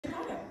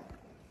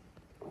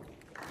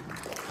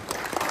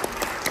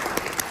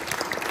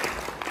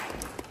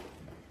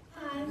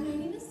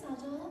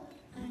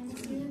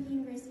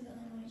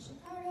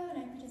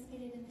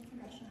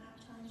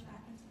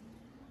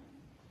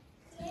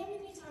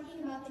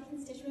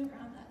Constituent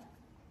Roundup.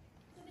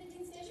 So the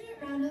Constituent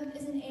Roundup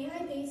is an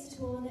AI-based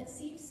tool that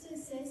seeks to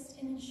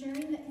assist in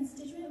ensuring that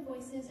constituent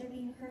voices are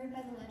being heard by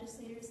the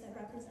legislators that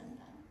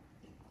represent them.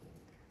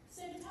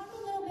 So to talk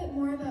a little bit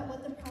more about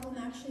what the problem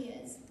actually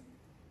is,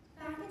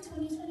 back in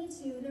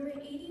 2022, there were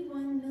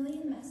 81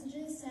 million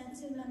messages sent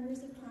to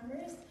members of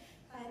Congress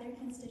by their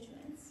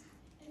constituents.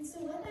 And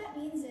so what that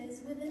means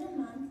is, within a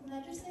month,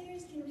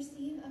 legislators can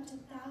receive up to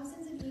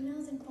thousands of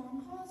emails and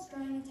phone calls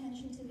drawing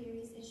attention to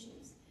various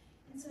issues.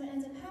 And so what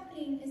ends up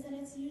happening is that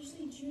it's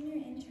usually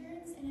junior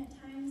interns and at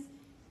times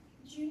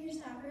junior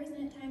staffers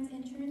and at times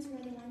interns who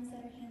are the ones that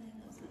are handling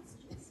those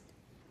messages.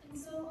 And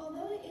so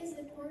although it is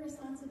the core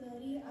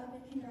responsibility of a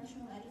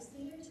congressional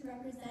legislator to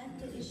represent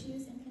the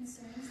issues and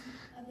concerns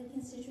of the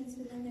constituents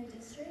within their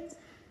district,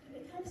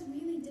 it becomes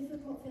really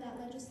difficult for that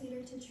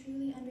legislator to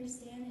truly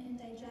understand and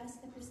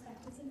digest the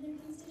perspectives of their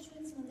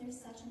constituents when there's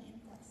such an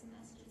influx of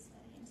messages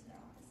flooding into their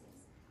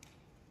offices.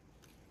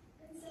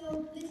 And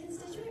so the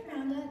Constituent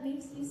Roundup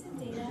makes use of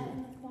data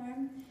in the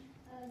form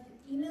of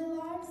email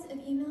logs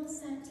of emails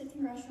sent to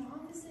congressional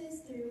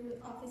offices through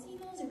office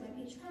emails or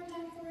webpage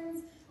contact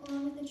forms,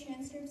 along with the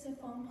transcripts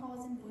of phone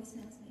calls and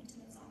voicemails made to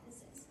those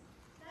offices.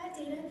 That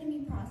data can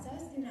be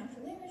processed through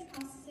natural language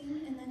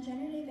processing, and then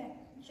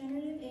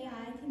generative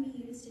AI can be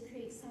used to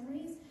create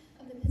summaries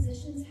of the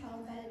positions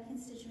held by the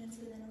constituents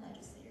within a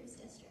legislator's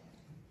district.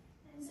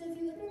 And so if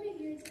you look over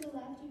here to the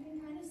left, you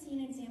can kind of see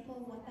an example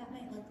of what that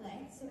might look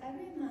like. So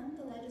every month,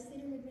 the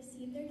legislator would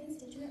receive their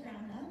constituent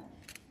roundup.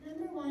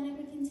 Number one, it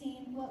would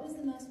contain what was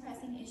the most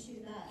pressing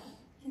issue that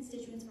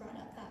constituents brought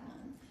up that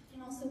month, and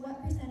also what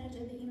percentage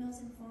of the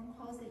emails and phone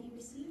calls that you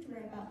received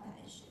were about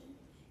that issue.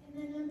 And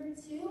then number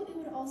two, it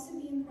would also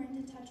be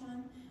important to touch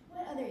on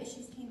what other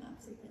issues came up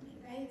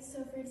frequently, right?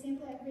 So for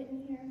example, I've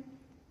written here,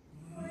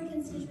 4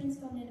 constituents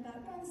phoned in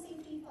about gun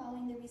safety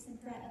following the recent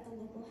threat at the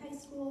local high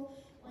school.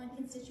 1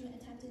 constituent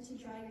attempted to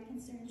draw your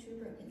concern to a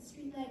broken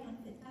streetlight on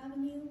 5th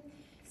Avenue.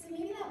 So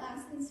maybe that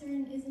last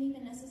concern isn't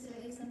even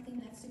necessarily something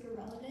that's super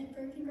relevant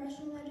for a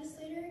congressional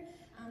legislator,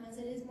 as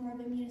it is more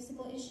of a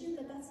municipal issue,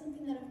 but that's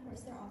something that, of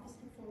course, their office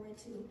put forward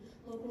to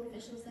local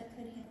officials that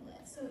could handle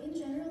it. So in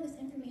general, this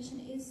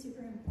information is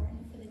super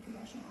important for the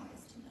congressional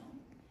office to know.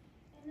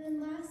 And then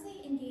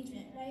lastly,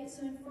 engagement, right?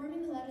 So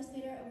informing the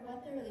legislator of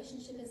what their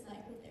relationship is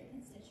like with their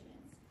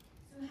constituents.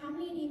 So how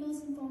many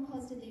emails and phone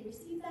calls did they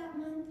receive that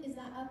month? Is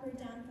that up or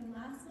down from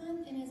last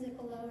month? And is it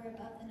below or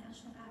above the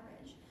national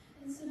average?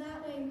 And so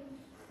that way,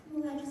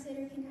 the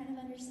legislator can kind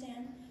of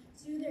understand,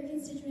 do their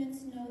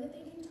constituents know that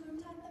they can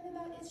contact them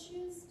about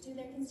issues? Do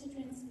their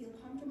constituents feel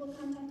comfortable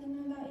contacting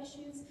them about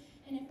issues?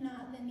 And if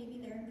not, then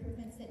maybe there are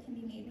improvements that can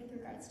be made with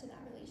regards to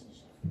that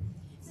relationship.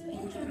 So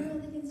in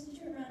general, the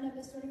Constituent Roundup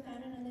is sort of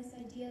founded on this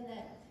idea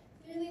that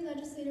clearly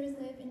legislators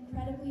live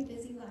incredibly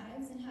busy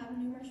lives and have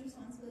numerous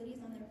responsibilities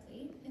on their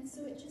plate, and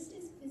so it just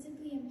is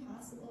physically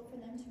impossible for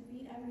them to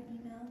read every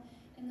email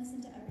and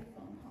listen to every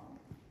phone call.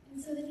 And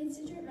so the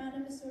Constituent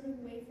Roundup is sort of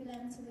a way for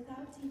them to,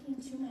 without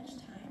taking too much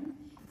time,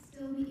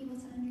 still be able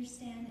to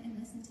understand and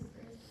listen to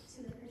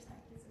the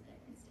perspectives of their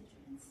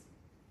constituents.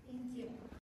 Thank you.